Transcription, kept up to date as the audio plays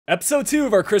Episode 2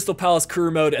 of our Crystal Palace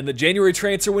career mode and the January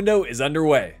transfer window is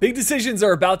underway. Big decisions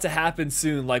are about to happen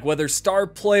soon, like whether star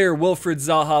player Wilfried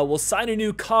Zaha will sign a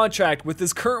new contract with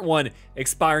his current one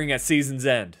expiring at season's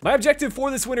end. My objective for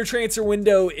this winter transfer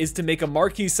window is to make a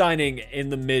marquee signing in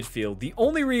the midfield. The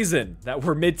only reason that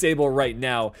we're mid-table right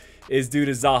now is due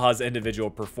to Zaha's individual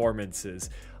performances.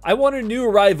 I want a new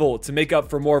arrival to make up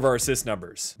for more of our assist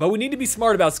numbers. But we need to be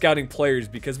smart about scouting players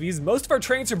because we used most of our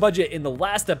transfer budget in the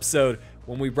last episode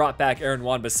when we brought back Aaron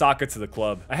Wan-Bissaka to the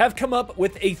club. I have come up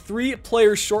with a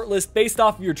 3-player shortlist based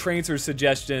off of your transfer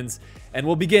suggestions, and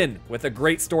we'll begin with a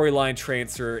great storyline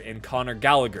transfer in Conor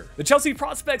Gallagher. The Chelsea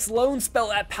prospect's loan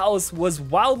spell at Palace was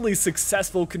wildly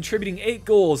successful, contributing 8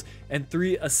 goals and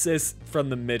 3 assists from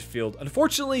the midfield.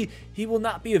 Unfortunately, he will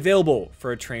not be available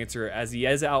for a transfer as he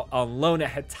is out on loan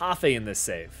at Getafe in this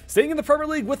save. Staying in the Premier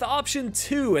League with option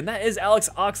 2, and that is Alex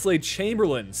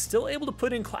Oxlade-Chamberlain. Still able to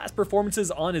put in class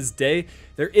performances on his day.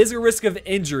 There is a risk of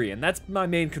injury, and that's my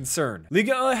main concern.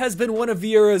 Liga 1 has been one of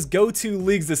Vieira's go-to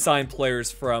leagues to sign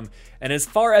players from, and as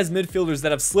far as midfielders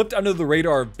that have slipped under the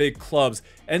radar of big clubs,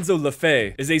 Enzo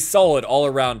Lefebvre is a solid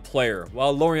all-around player.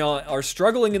 While Lorient are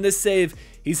struggling in this save,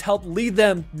 he's helped lead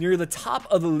them near the top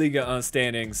of the Liga 1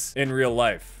 standings in real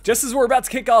life. Just as we're about to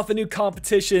kick off a new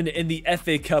competition in the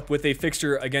FA Cup with a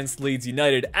fixture against Leeds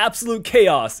United, absolute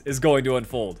chaos is going to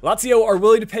unfold. Lazio are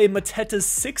willing to pay Mateta's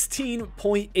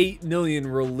 16.8 million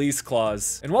release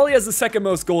clause. And while he has the second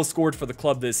most goals scored for the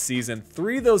club this season,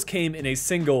 3 of those came in a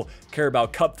single Carabao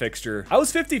Cup fixture. I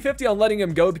was 50-50 on letting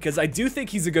him go because I do think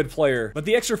he's a good player, but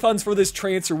the extra funds for this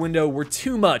transfer window were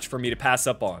too much for me to pass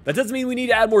up on. That doesn't mean we need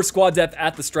to add more squad depth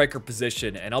at the striker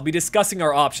position, and I'll be discussing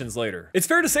our options later. It's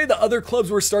fair to say that other clubs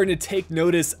were starting to take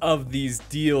notice of these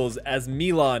deals, as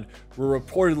Milan were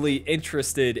reportedly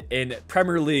interested in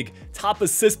Premier League top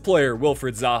assist player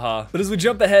Wilfried Zaha. But as we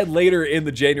jump ahead later in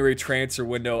the January transfer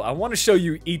window, I want to show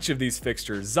you each of these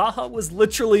fixtures. Zaha was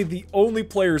literally the only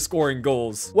player scoring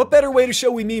goals. What better way to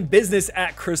show we mean business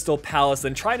at Crystal Palace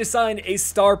than trying to sign a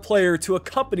star player to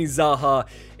accompany Zaha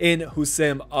in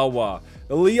Houssem Aouar.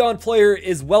 The Lyon player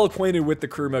is well acquainted with the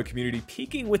career mode community,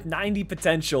 peaking with 90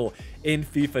 potential in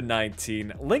FIFA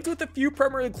 19. Linked with a few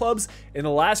Premier League clubs in the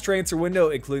last transfer window,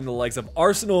 including the likes of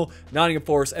Arsenal, Nottingham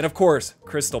Forest, and of course,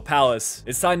 Crystal Palace.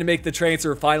 It's time to make the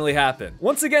transfer finally happen.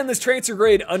 Once again, this transfer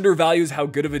grade undervalues how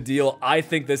good of a deal I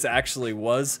think this actually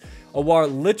was.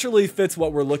 Aouar literally fits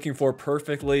what we're looking for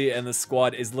perfectly, and the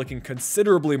squad is looking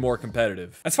considerably more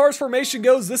competitive. As far as formation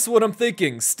goes, this is what I'm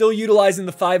thinking. Still utilizing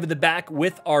the 5 at the back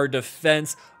with our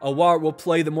defense. Aouar will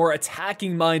play the more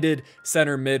attacking-minded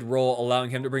center mid role, allowing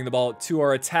him to bring the ball to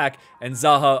our attack, and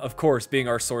Zaha, of course, being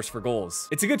our source for goals.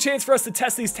 It's a good chance for us to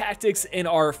test these tactics in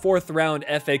our 4th round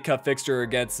FA Cup fixture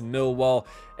against Millwall,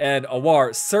 and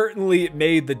Aouar certainly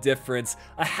made the difference.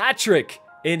 A hat-trick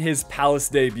in his Palace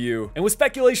debut. And with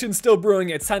speculation still brewing,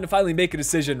 it's time to finally make a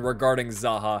decision regarding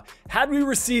Zaha. Had we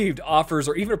received offers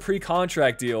or even a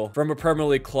pre-contract deal from a Premier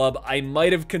League club, I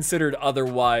might have considered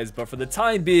otherwise, but for the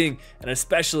time being, and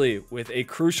especially with a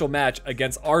crucial match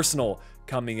against Arsenal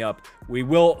coming up, we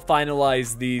will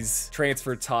finalize these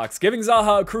transfer talks, giving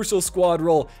Zaha a crucial squad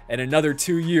role and another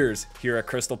 2 years here at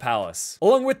Crystal Palace.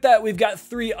 Along with that, we've got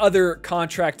 3 other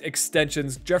contract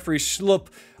extensions. Jeffrey Schlupp,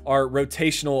 our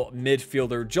rotational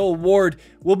midfielder. Joel Ward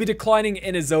will be declining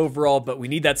in his overall, but we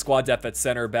need that squad depth at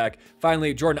center back.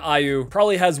 Finally, Jordan Ayew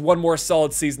probably has one more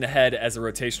solid season ahead as a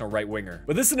rotational right winger.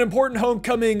 But this is an important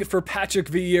homecoming for Patrick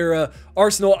Vieira.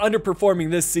 Arsenal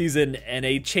underperforming this season, and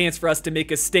a chance for us to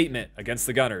make a statement against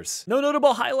the Gunners. No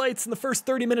notable highlights in the first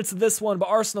 30 minutes of this one, but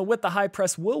Arsenal with the high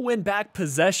press will win back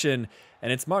possession.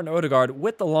 And it's Martin Odegaard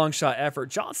with the long shot effort.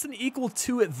 Johnson equal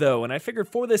to it though, and I figured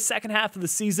for this second half of the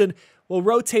season, we'll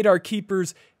rotate our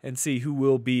keepers and see who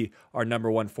will be our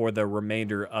 #1 for the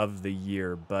remainder of the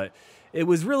year. But it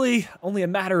was really only a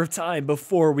matter of time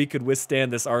before we could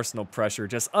withstand this Arsenal pressure,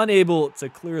 just unable to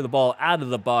clear the ball out of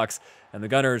the box, and the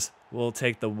Gunners will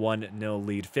take the 1-0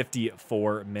 lead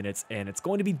 54 minutes in. It's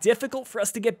going to be difficult for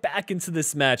us to get back into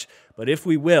this match, but if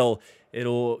we will,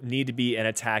 it'll need to be an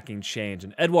attacking change.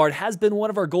 And Edouard has been one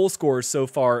of our goal scorers so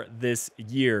far this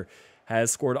year.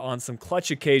 Has scored on some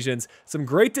clutch occasions. Some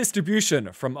great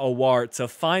distribution from Aouar to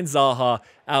find Zaha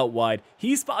out wide.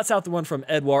 He spots out the one from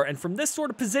Edouard, and from this sort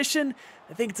of position,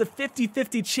 I think it's a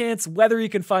 50-50 chance whether he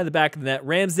can find the back of the net.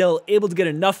 Ramsdale able to get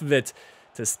enough of it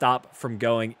to stop from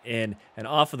going in, and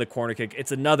off of the corner kick,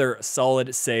 it's another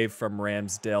solid save from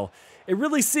Ramsdale. It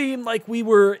really seemed like we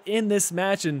were in this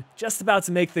match and just about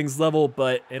to make things level,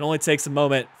 but it only takes a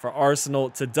moment for Arsenal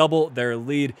to double their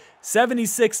lead.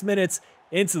 76 minutes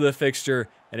into the fixture,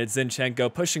 and it's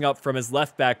Zinchenko pushing up from his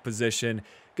left back position,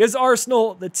 gives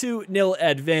Arsenal the 2-0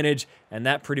 advantage, and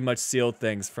that pretty much sealed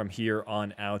things from here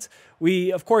on out.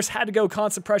 We, of course, had to go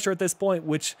constant pressure at this point,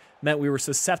 which meant we were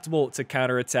susceptible to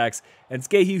counterattacks. And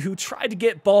Zaha, who tried to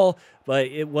get ball, but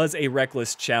it was a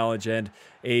reckless challenge and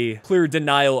a clear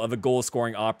denial of a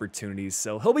goal-scoring opportunity.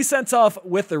 So he'll be sent off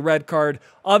with a red card.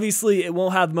 Obviously, it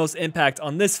won't have the most impact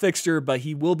on this fixture, but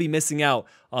he will be missing out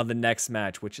on the next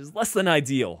match, which is less than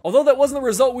ideal. Although that wasn't the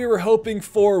result we were hoping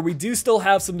for, we do still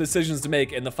have some decisions to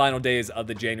make in the final days of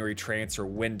the January transfer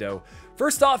window.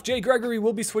 First off, Jay Gregory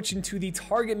will be switching to the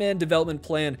target man development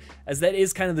plan, as that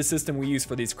is kind of the system we use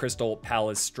for these Crystal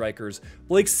Palace strikers.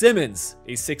 Blake Simmons,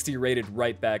 a 60 rated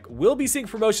right back, will be seeing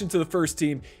promotion to the first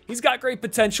team. He's got great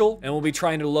potential, and we'll be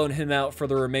trying to loan him out for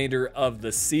the remainder of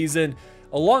the season,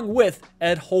 along with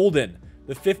Ed Holden.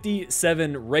 The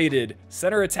 57 rated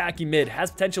center attacking mid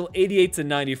has potential 88 to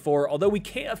 94, although we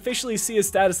can't officially see his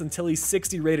status until he's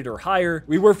 60 rated or higher.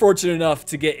 We were fortunate enough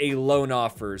to get a loan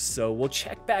offer, so we'll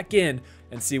check back in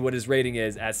and see what his rating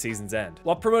is at season's end.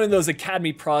 While promoting those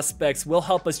academy prospects will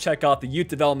help us check off the youth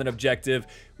development objective,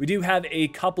 we do have a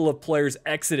couple of players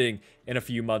exiting in a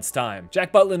few months' time.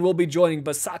 Jack Butland will be joining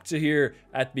Basakta here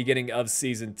at the beginning of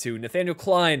Season 2. Nathaniel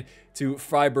Klein to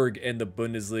Freiburg in the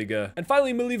Bundesliga. And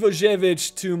finally,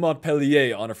 Milivojevic to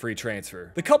Montpellier on a free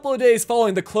transfer. The couple of days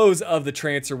following the close of the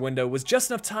transfer window was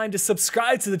just enough time to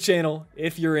subscribe to the channel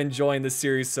if you're enjoying the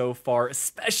series so far,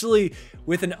 especially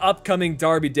with an upcoming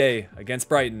derby day against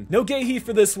Brighton. No Zaha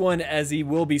for this one, as he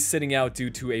will be sitting out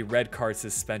due to a red card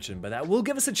suspension, but that will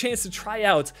give us a chance to try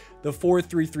out the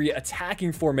 4-3-3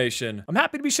 attacking formation. I'm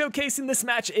happy to be showcasing this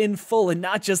match in full and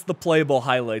not just the playable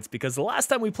highlights, because the last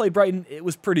time we played Brighton, it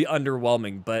was pretty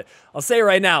underwhelming, but I'll say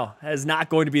right now, that is not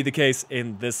going to be the case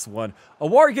in this one.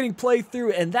 Awar getting played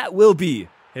through, and that will be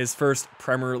his first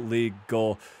Premier League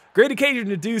goal. Great occasion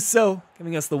to do so,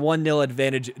 giving us the 1-0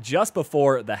 advantage just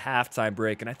before the halftime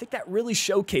break, and I think that really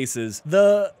showcases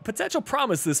the potential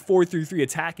promise this 4-3-3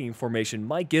 attacking formation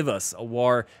might give us.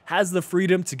 Awar has the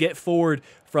freedom to get forward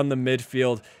from the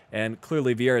midfield, and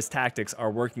clearly Vieira's tactics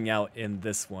are working out in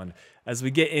this one. As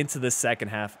we get into the second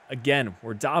half, again,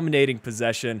 we're dominating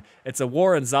possession. It's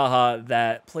Awar and Zaha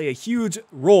that play a huge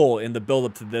role in the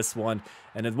build-up to this one,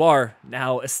 and Awar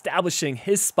now establishing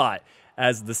his spot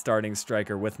as the starting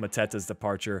striker with Mateta's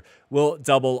departure will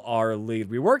double our lead.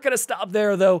 We weren't going to stop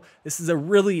there, though. This is a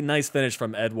really nice finish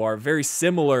from Edouard, very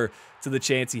similar to the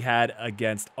chance he had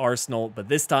against Arsenal, but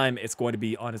this time it's going to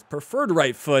be on his preferred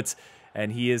right foot,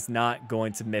 and he is not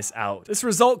going to miss out. This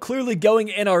result clearly going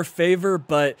in our favor,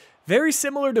 but very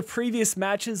similar to previous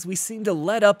matches, we seem to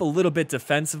let up a little bit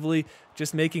defensively,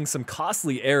 just making some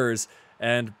costly errors.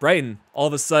 And Brighton, all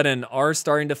of a sudden, are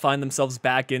starting to find themselves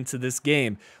back into this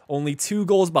game. Only 2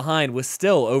 goals behind with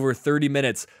still over 30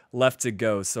 minutes left to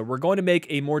go. So we're going to make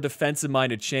a more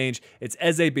defensive-minded change. It's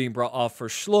Eze being brought off for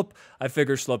Schlupp. I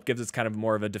figure Schlupp gives us kind of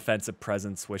more of a defensive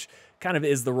presence, which kind of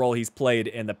is the role he's played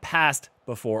in the past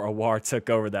before Awar took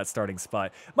over that starting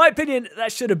spot. My opinion,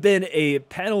 that should have been a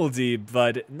penalty,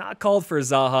 but not called for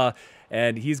Zaha,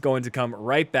 and he's going to come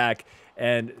right back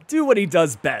and do what he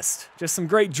does best. Just some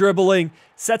great dribbling,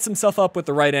 sets himself up with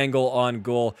the right angle on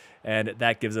goal, and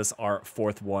that gives us our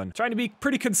 4th one. Trying to be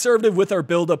pretty conservative with our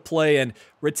build-up play and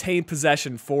retain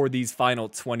possession for these final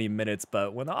 20 minutes,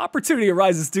 but when the opportunity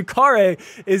arises, Doucouré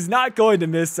is not going to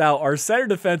miss out. Our center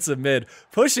defensive mid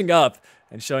pushing up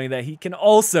and showing that he can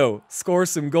also score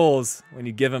some goals when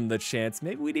you give him the chance.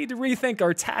 Maybe we need to rethink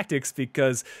our tactics,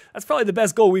 because that's probably the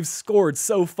best goal we've scored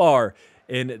so far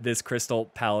in this Crystal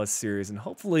Palace series, and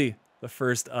hopefully the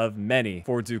first of many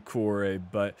for Doucouré.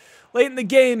 But late in the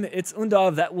game, it's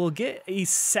Undav that will get a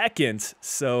second,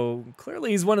 so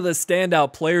clearly he's one of the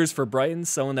standout players for Brighton,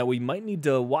 someone that we might need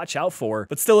to watch out for.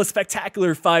 But still a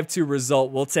spectacular 5-2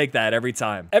 result. We'll take that every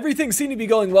time. Everything seemed to be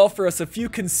going well for us, a few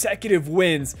consecutive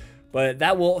wins, but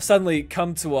that will suddenly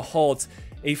come to a halt.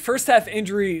 A first-half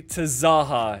injury to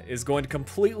Zaha is going to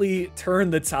completely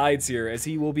turn the tides here, as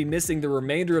he will be missing the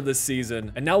remainder of the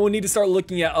season, and now we'll need to start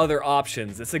looking at other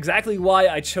options. That's exactly why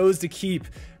I chose to keep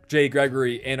Jay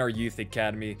Gregory in our youth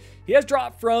academy. He has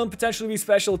dropped from potentially be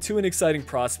special to an exciting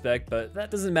prospect, but that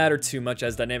doesn't matter too much,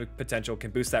 as dynamic potential can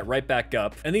boost that right back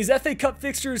up. And these FA Cup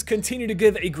fixtures continue to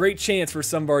give a great chance for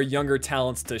some of our younger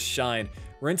talents to shine.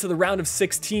 We're into the round of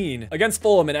 16 against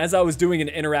Fulham, and as I was doing an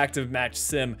interactive match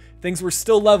sim, things were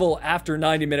still level after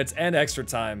 90 minutes and extra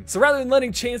time. So rather than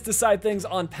letting chance decide things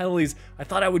on penalties, I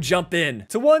thought I would jump in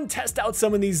to, one, test out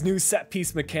some of these new set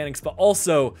piece mechanics, but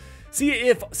also see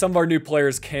if some of our new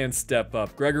players can step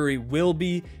up. Gregory will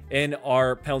be in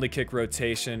our penalty kick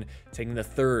rotation, taking the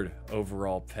 3rd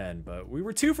overall pen, but we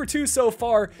were 2 for 2 so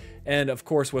far. And of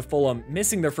course, with Fulham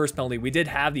missing their first penalty, we did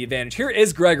have the advantage. Here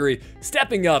is Gregory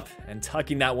stepping up and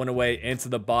tucking that one away into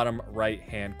the bottom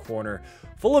right-hand corner.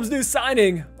 Fulham's new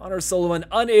signing, Honor Solomon,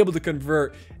 unable to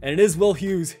convert, and it is Will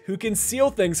Hughes who can seal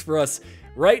things for us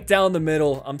right down the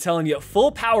middle. I'm telling you,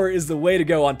 full power is the way to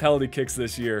go on penalty kicks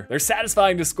this year. They're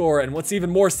satisfying to score, and what's even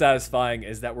more satisfying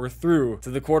is that we're through to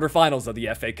the quarterfinals of the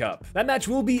FA Cup. That match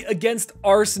will be against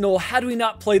Arsenal. Had we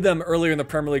not played them earlier in the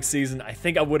Premier League season, I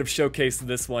think I would have showcased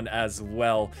this one as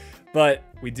well. But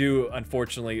we do,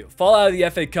 unfortunately, fall out of the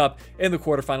FA Cup in the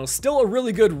quarterfinals. Still a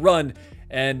really good run,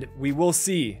 and we will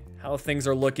see how things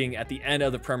are looking at the end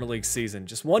of the Premier League season.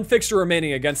 Just one fixture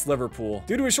remaining against Liverpool.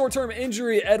 Due to a short-term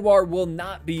injury, Edouard will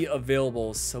not be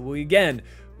available, so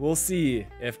we'll see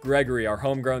if Gregory, our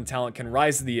homegrown talent, can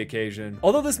rise to the occasion.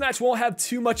 Although this match won't have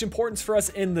too much importance for us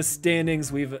in the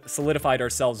standings, we've solidified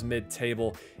ourselves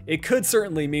mid-table. It could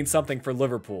certainly mean something for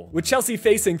Liverpool. With Chelsea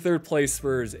facing 3rd place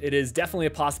Spurs, it is definitely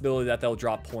a possibility that they'll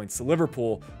drop points. So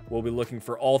Liverpool will be looking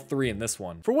for all 3 in this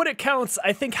one. For what it counts,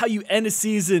 I think how you end a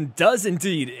season does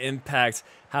indeed impact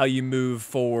how you move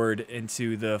forward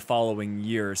into the following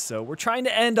year. So we're trying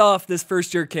to end off this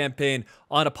first-year campaign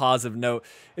on a positive note.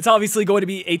 It's obviously going to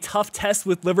be a tough test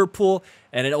with Liverpool,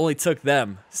 and it only took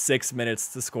them 6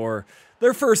 minutes to score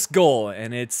their first goal,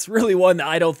 and it's really one that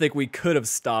I don't think we could have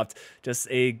stopped. Just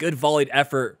a good volleyed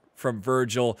effort from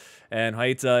Virgil and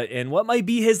Haita in what might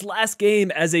be his last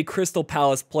game as a Crystal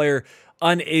Palace player,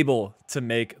 unable to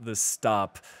make the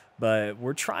stop. But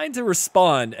we're trying to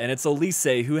respond, and it's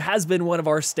Olise, who has been one of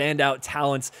our standout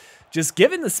talents, just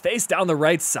given the space down the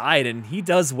right side, and he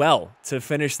does well to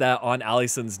finish that on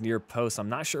Alisson's near post. I'm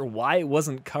not sure why it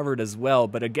wasn't covered as well,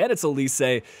 but again, it's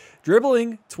Olise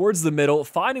dribbling towards the middle,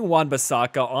 finding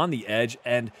Wan-Bissaka on the edge,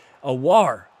 and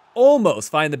Awar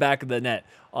almost find the back of the net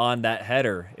on that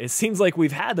header. It seems like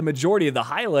we've had the majority of the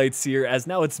highlights here, as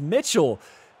now it's Mitchell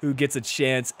who gets a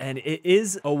chance, and it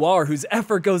is Awar whose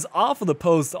effort goes off of the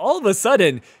post. All of a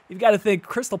sudden, you've got to think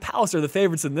Crystal Palace are the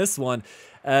favorites in this one,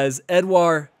 as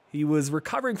Edouard, he was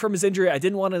recovering from his injury. I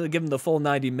didn't want to give him the full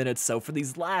 90 minutes, so for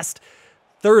these last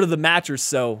third of the match or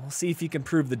so, we'll see if he can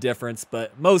prove the difference.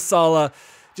 But Mo Salah,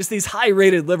 just these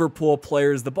high-rated Liverpool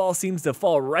players, the ball seems to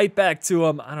fall right back to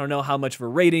him. I don't know how much of a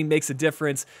rating makes a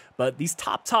difference, but these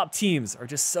top teams are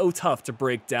just so tough to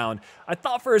break down. I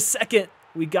thought for a second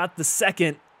we got the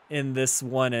second in this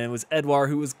one, and it was Edouard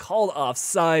who was called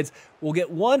offsides. We'll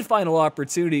get one final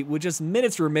opportunity with just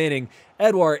minutes remaining.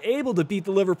 Edouard able to beat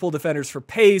the Liverpool defenders for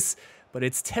pace, but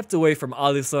it's tipped away from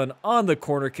Alisson on the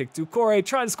corner kick. Doucouré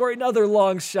trying to score another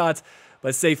long shot,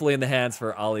 but safely in the hands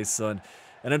for Alisson.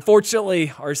 And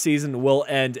unfortunately, our season will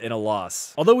end in a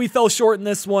loss. Although we fell short in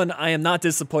this one, I am not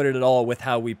disappointed at all with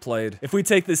how we played. If we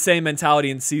take the same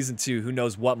mentality in Season 2, who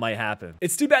knows what might happen.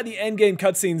 It's too bad the endgame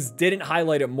cutscenes didn't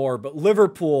highlight it more, but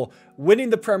Liverpool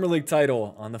winning the Premier League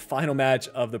title on the final match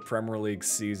of the Premier League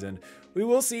season. We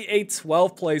will see a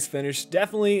 12th place finish.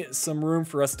 Definitely some room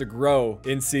for us to grow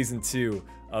in Season 2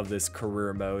 of this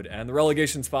career mode, and the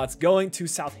relegation spots going to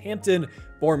Southampton,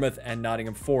 Bournemouth, and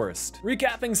Nottingham Forest.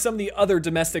 Recapping some of the other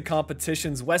domestic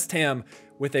competitions, West Ham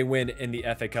with a win in the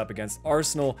FA Cup against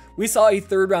Arsenal. We saw a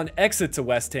 3rd round exit to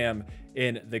West Ham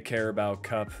in the Carabao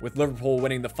Cup, with Liverpool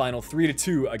winning the final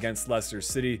 3-2 against Leicester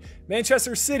City.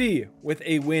 Manchester City with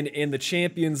a win in the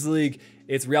Champions League.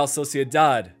 It's Real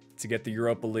Sociedad to get the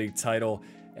Europa League title,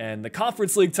 and the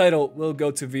Conference League title will go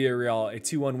to Villarreal, a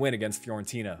 2-1 win against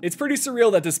Fiorentina. It's pretty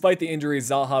surreal that despite the injury,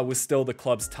 Zaha was still the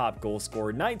club's top goal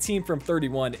scorer. 19 from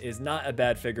 31 is not a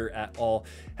bad figure at all.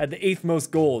 Had the 8th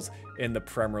most goals in the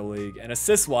Premier League, and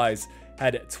assist-wise,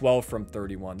 had 12 from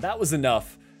 31. That was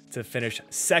enough to finish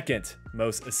 2nd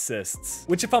most assists,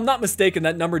 which, if I'm not mistaken,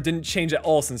 that number didn't change at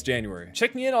all since January.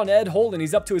 Checking in on Ed Holden,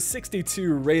 he's up to a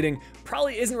 62 rating.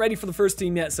 Probably isn't ready for the first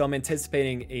team yet, so I'm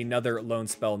anticipating another loan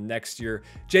spell next year.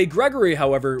 Jay Gregory,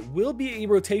 however, will be a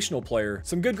rotational player.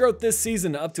 Some good growth this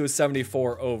season, up to a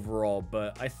 74 overall,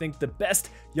 but I think the best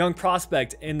young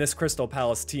prospect in this Crystal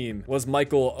Palace team was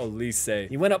Michael Olise.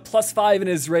 He went up +5 in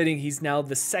his rating. He's now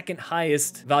the 2nd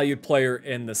highest valued player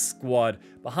in the squad,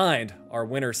 behind our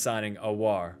winter signing,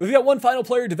 Awar. We've got one final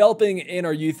player developing in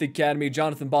our youth academy,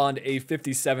 Jonathan Bond, a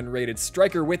 57 rated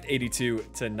striker with 82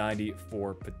 to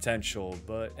 94 potential.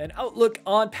 But an outlook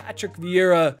on Patrick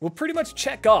Vieira will pretty much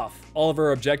check off all of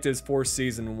our objectives for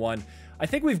Season 1. I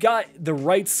think we've got the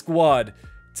right squad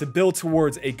to build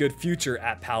towards a good future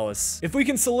at Palace. If we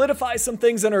can solidify some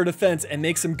things in our defense and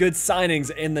make some good signings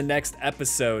in the next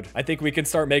episode, I think we can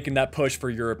start making that push for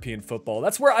European football.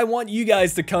 That's where I want you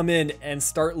guys to come in and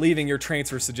start leaving your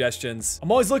transfer suggestions.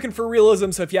 I'm always looking for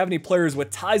realism, so if you have any players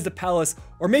with ties to Palace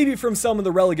or maybe from some of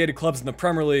the relegated clubs in the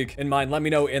Premier League in mind, let me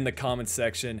know in the comments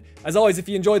section. As always, if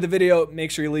you enjoyed the video,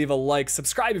 make sure you leave a like,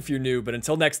 subscribe if you're new, but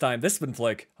until next time, this has been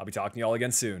Flick. I'll be talking to y'all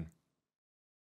again soon.